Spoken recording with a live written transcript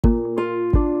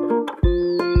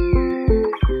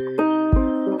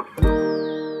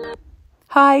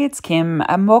Hi, it's Kim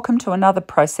and welcome to another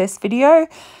process video.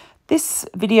 This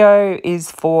video is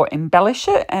for Embellish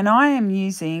It and I am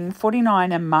using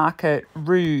 49 and Market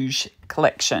Rouge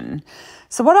collection.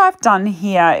 So what I've done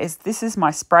here is this is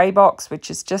my spray box,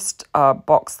 which is just a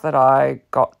box that I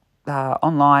got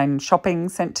online shopping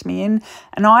sent to me in,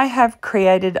 and I have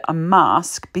created a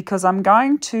mask because I'm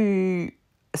going to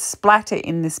splatter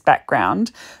in this background.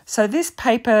 So this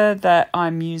paper that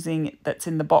I'm using that's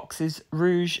in the box is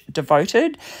Rouge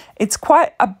Devoted. It's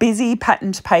quite a busy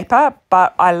patterned paper,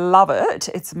 but I love it.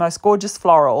 It's the most gorgeous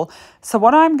floral. So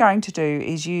what I'm going to do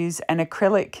is use an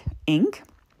acrylic ink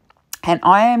and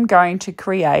I am going to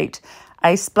create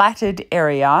a splattered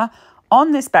area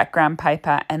on this background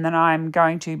paper, and then I'm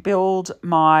going to build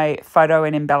my photo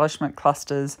and embellishment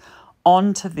clusters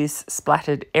onto this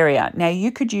splattered area. Now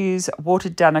you could use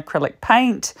watered down acrylic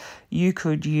paint, you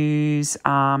could use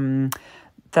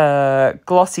the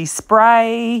glossy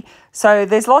spray. So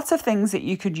there's lots of things that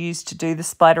you could use to do the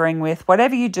splattering with.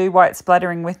 Whatever you do white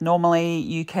splattering with normally,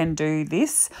 you can do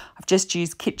this. I've just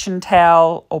used kitchen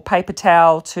towel or paper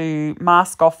towel to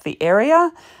mask off the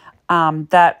area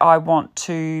that I want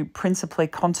to principally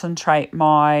concentrate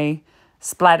my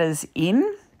splatters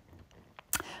in.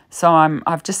 So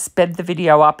I've just sped the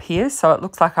video up here, so it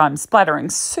looks like I'm splattering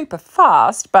super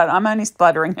fast, but I'm only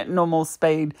splattering at normal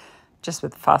speed just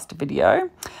with the faster video.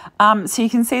 So you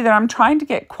can see that I'm trying to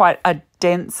get quite a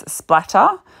dense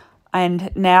splatter.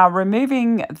 And now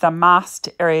removing the masked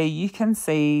area, you can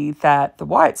see that the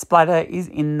white splatter is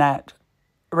in that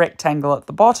rectangle at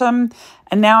the bottom.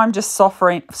 And now I'm just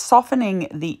softening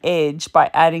the edge by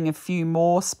adding a few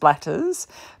more splatters,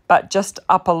 but just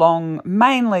up along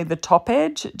mainly the top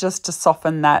edge, just to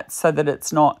soften that so that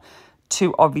it's not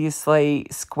too obviously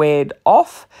squared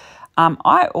off.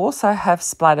 I also have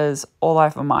splatters all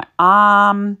over my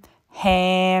arm,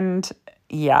 hand.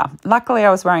 Yeah, luckily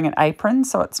I was wearing an apron,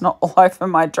 so it's not all over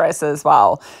my dress as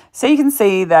well. So you can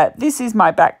see that this is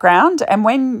my background, and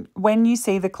when you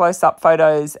see the close-up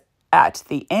photos at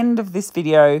the end of this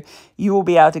video, you will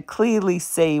be able to clearly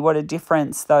see what a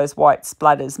difference those white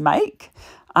splatters make.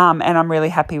 And I'm really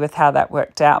happy with how that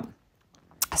worked out.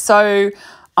 So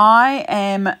I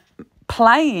am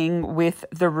playing with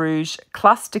the Rouge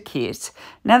cluster kit.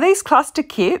 Now these cluster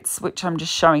kits, which I'm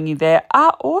just showing you there,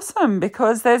 are awesome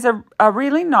because there's a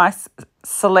really nice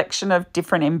selection of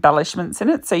different embellishments in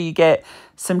it. So you get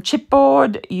some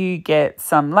chipboard, you get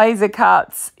some laser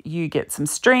cuts, you get some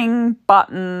string,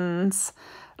 buttons,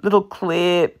 little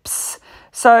clips.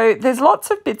 So there's lots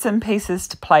of bits and pieces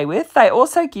to play with. They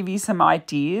also give you some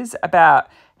ideas about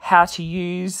how to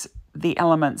use the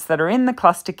elements that are in the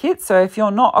cluster kit. So if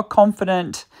you're not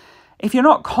confident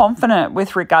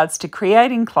with regards to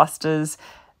creating clusters,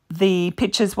 the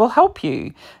pictures will help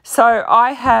you. So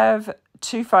I have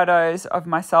 2 photos of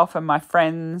myself and my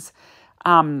friends,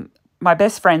 my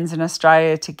best friends in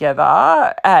Australia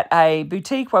together at a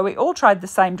boutique where we all tried the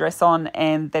same dress on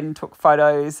and then took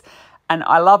photos. And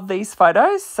I love these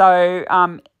photos. So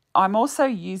I'm also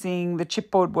using the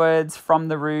chipboard words from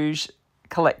the Rouge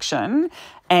collection.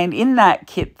 And in that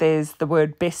kit, there's the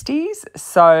word besties.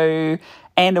 So,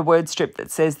 and a word strip that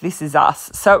says, "This is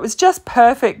us." So it was just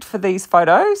perfect for these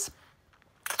photos.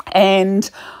 And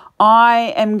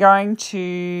I am going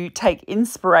to take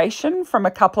inspiration from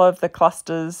a couple of the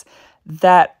clusters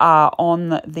that are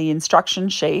on the instruction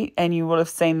sheet. And you will have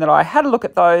seen that I had a look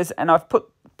at those, and I've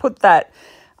put that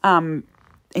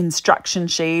instruction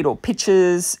sheet or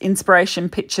pictures, inspiration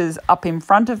pictures up in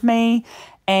front of me,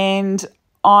 and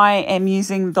I am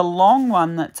using the long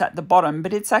one that's at the bottom,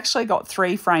 but it's actually got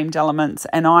 3 framed elements,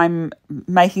 and I'm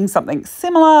making something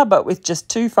similar but with just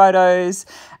 2 photos,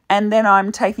 and then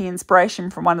I'm taking inspiration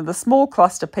from one of the small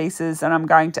cluster pieces and I'm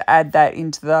going to add that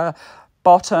into the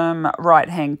bottom right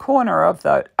hand corner of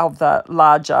the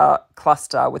larger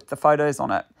cluster with the photos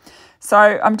on it. So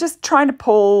I'm just trying to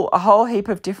pull a whole heap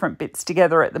of different bits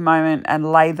together at the moment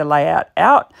and lay the layout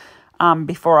out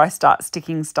before I start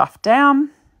sticking stuff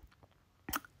down.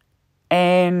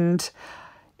 And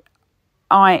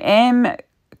I am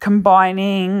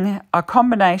combining a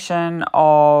combination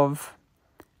of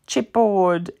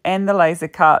chipboard and the laser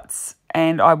cuts,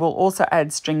 and I will also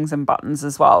add strings and buttons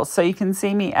as well. So you can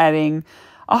see me adding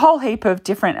a whole heap of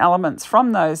different elements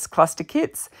from those cluster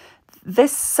kits. They're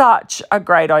such a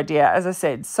great idea, as I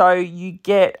said. So you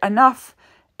get enough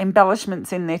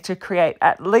embellishments in there to create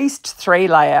at least 3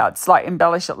 layouts, like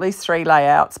embellish at least 3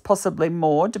 layouts, possibly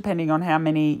more, depending on how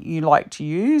many you like to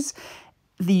use.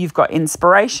 You've got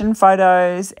inspiration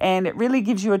photos, and it really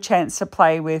gives you a chance to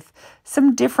play with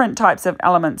some different types of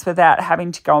elements without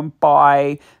having to go and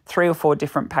buy 3 or 4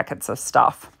 different packets of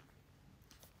stuff.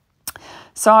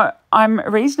 So I'm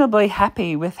reasonably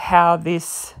happy with how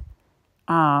this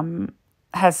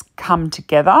has come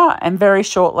together, and very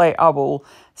shortly I will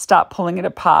start pulling it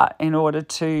apart in order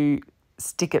to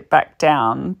stick it back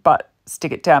down, but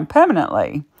stick it down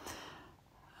permanently.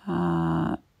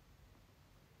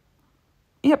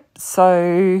 Yep,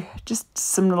 so just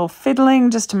some little fiddling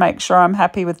just to make sure I'm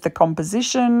happy with the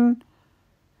composition.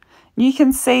 You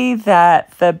can see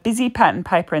that the busy pattern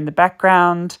paper in the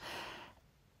background,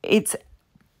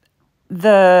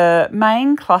 the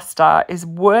main cluster is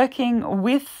working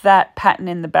with that pattern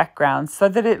in the background so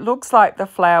that it looks like the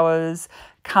flowers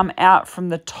come out from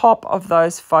the top of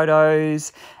those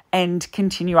photos and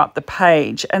continue up the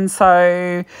page. And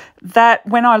so that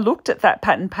when I looked at that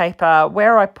pattern paper,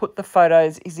 where I put the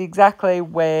photos is exactly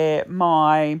where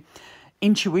my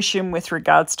intuition with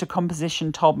regards to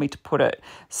composition told me to put it.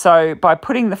 So by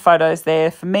putting the photos there,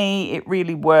 for me, it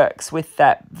really works with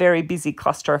that very busy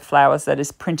cluster of flowers that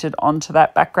is printed onto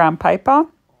that background paper.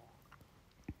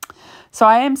 So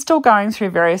I am still going through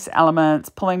various elements,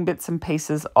 pulling bits and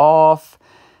pieces off.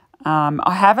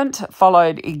 I haven't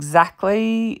followed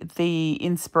exactly the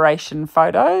inspiration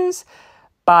photos,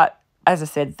 but as I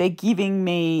said, they're giving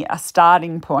me a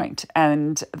starting point,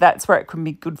 and that's where it can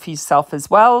be good for yourself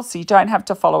as well. So you don't have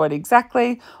to follow it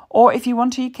exactly, or if you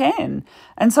want to, you can.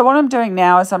 And so what I'm doing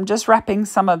now is I'm just wrapping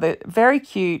some of the very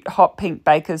cute hot pink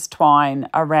baker's twine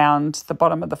around the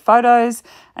bottom of the photos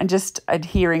and just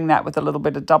adhering that with a little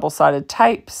bit of double-sided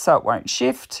tape so it won't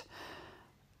shift.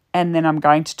 And then I'm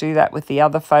going to do that with the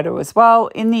other photo as well.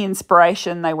 In the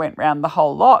inspiration, they went round the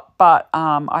whole lot, but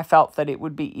I felt that it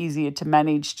would be easier to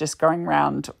manage just going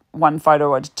round one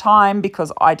photo at a time because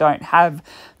I don't have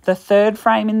the third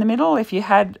frame in the middle. If you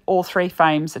had all three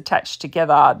frames attached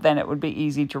together, then it would be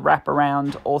easy to wrap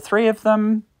around all three of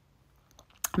them.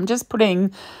 I'm just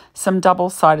putting some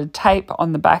double-sided tape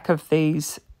on the back of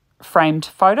these framed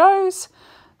photos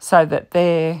so that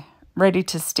they're ready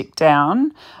to stick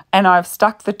down, and I've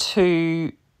stuck the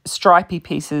two stripy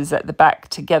pieces at the back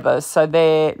together so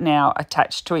they're now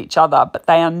attached to each other, but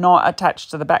they are not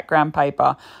attached to the background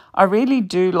paper. I really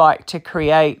do like to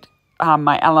create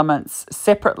my elements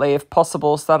separately if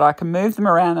possible so that I can move them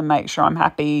around and make sure I'm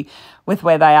happy with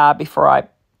where they are before I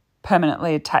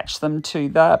permanently attach them to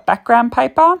the background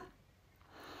paper.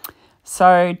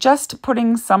 So just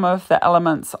putting some of the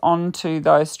elements onto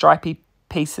those stripy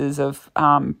pieces of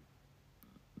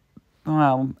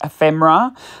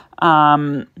ephemera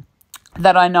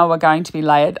that I know are going to be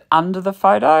layered under the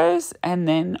photos, and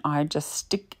then I just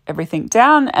stick everything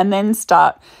down and then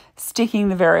start sticking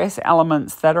the various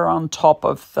elements that are on top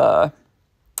of the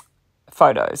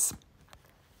photos.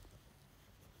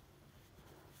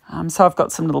 So I've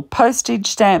got some little postage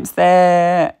stamps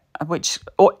there,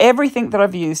 everything that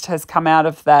I've used has come out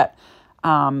of that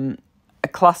a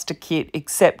cluster kit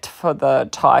except for the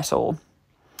title.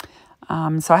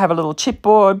 So I have a little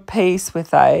chipboard piece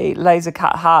with a laser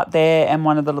cut heart there and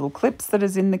one of the little clips that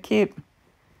is in the kit.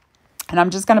 And I'm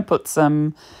just going to put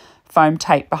some foam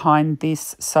tape behind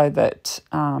this so that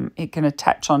it can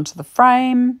attach onto the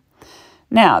frame.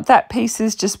 Now that piece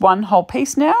is just one whole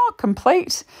piece now,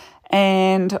 complete.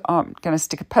 And I'm going to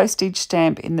stick a postage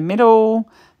stamp in the middle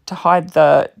to hide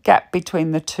the gap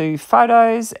between the two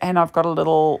photos. And I've got a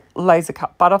little laser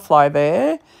cut butterfly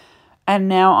there. And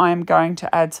now I'm going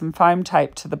to add some foam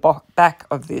tape to the back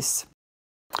of this.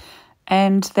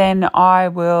 And then I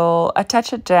will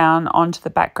attach it down onto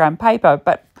the background paper.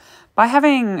 But by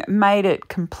having made it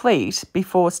complete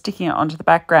before sticking it onto the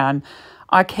background,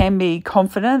 I can be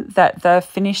confident that the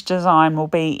finished design will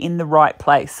be in the right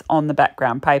place on the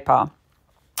background paper.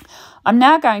 I'm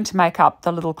now going to make up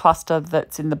the little cluster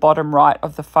that's in the bottom right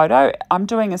of the photo. I'm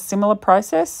doing a similar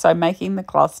process, so making the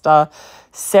cluster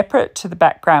separate to the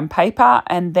background paper,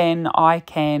 and then I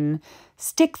can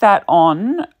stick that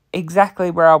on exactly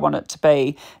where I want it to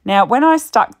be. Now, when I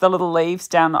stuck the little leaves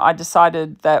down, I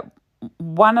decided that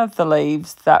one of the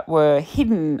leaves that were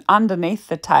hidden underneath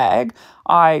the tag,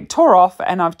 I tore off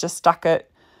and I've just stuck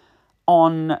it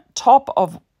on top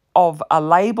of a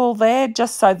label there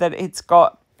just so that it's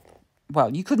got,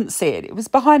 well, you couldn't see it. It was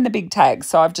behind the big tag,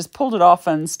 so I've just pulled it off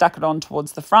and stuck it on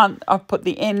towards the front. I've put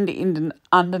the end in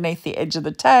underneath the edge of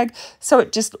the tag, so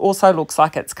it just also looks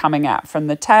like it's coming out from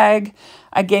the tag.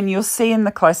 Again, you'll see in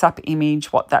the close-up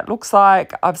image what that looks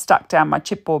like. I've stuck down my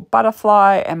chipboard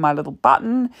butterfly and my little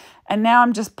button, and now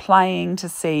I'm just playing to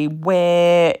see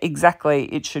where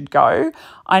exactly it should go.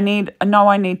 I know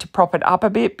I need to prop it up a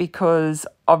bit because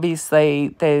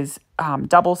obviously there's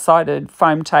double-sided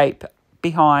foam tape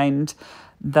behind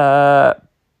the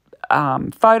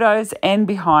photos and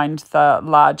behind the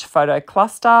large photo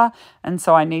cluster. And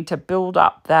so I need to build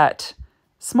up that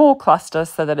small cluster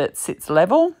so that it sits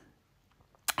level.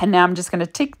 And now I'm just going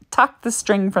to tuck the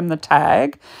string from the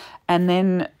tag and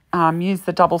then use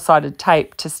the double-sided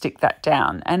tape to stick that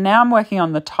down. And now I'm working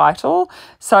on the title.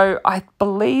 So I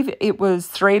believe it was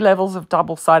 3 levels of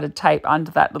double-sided tape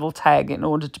under that little tag in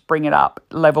order to bring it up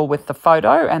level with the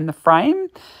photo and the frame,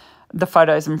 the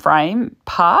photos and frame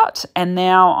part. And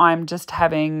now I'm just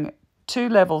having 2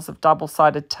 levels of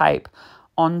double-sided tape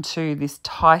onto this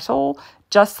title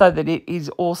just so that it is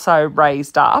also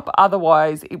raised up.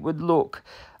 Otherwise, it would look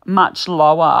much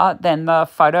lower than the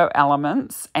photo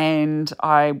elements, and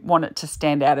I want it to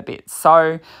stand out a bit.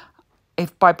 So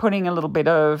if by putting a little bit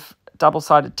of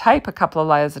double-sided tape, a couple of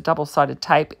layers of double-sided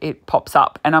tape, it pops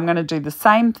up. And I'm going to do the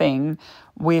same thing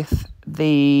with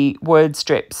the word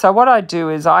strip. So what I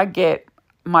do is I get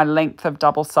my length of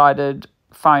double-sided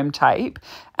foam tape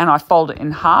and I fold it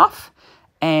in half,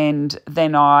 and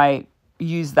then I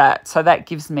use that. So that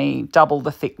gives me double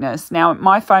the thickness. Now,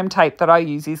 my foam tape that I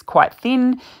use is quite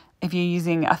thin. If you're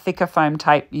using a thicker foam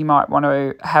tape, you might want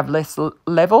to have less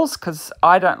levels, because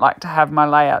I don't like to have my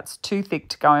layouts too thick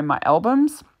to go in my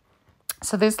albums.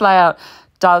 So this layout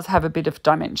does have a bit of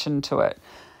dimension to it.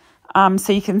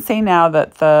 So you can see now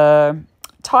that the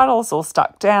title's all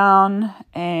stuck down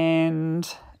and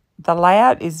the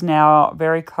layout is now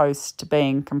very close to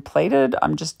being completed.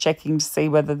 I'm just checking to see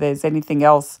whether there's anything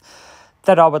else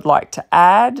that I would like to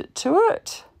add to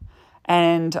it.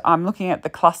 And I'm looking at the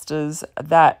clusters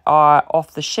that are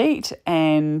off the sheet,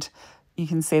 and you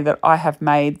can see that I have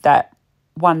made that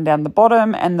one down the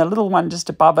bottom and the little one just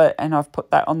above it, and I've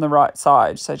put that on the right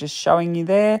side. So just showing you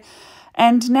there.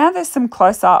 And now there's some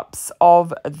close-ups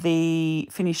of the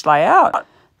finished layout.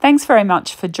 Thanks very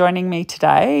much for joining me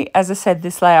today. As I said,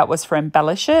 this layout was for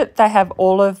Embellish It. They have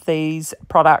all of these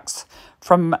products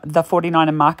from the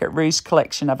 49 Market Rouge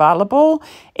collection available.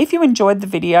 If you enjoyed the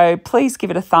video, please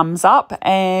give it a thumbs up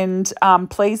and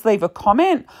please leave a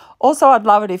comment. Also, I'd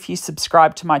love it if you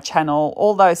subscribe to my channel.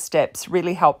 All those steps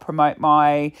really help promote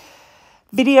my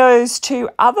videos to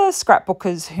other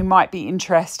scrapbookers who might be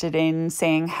interested in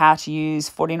seeing how to use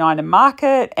 49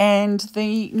 Market and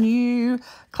the new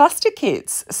cluster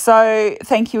kits. So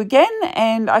thank you again,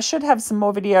 and I should have some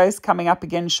more videos coming up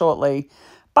again shortly.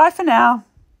 Bye for now.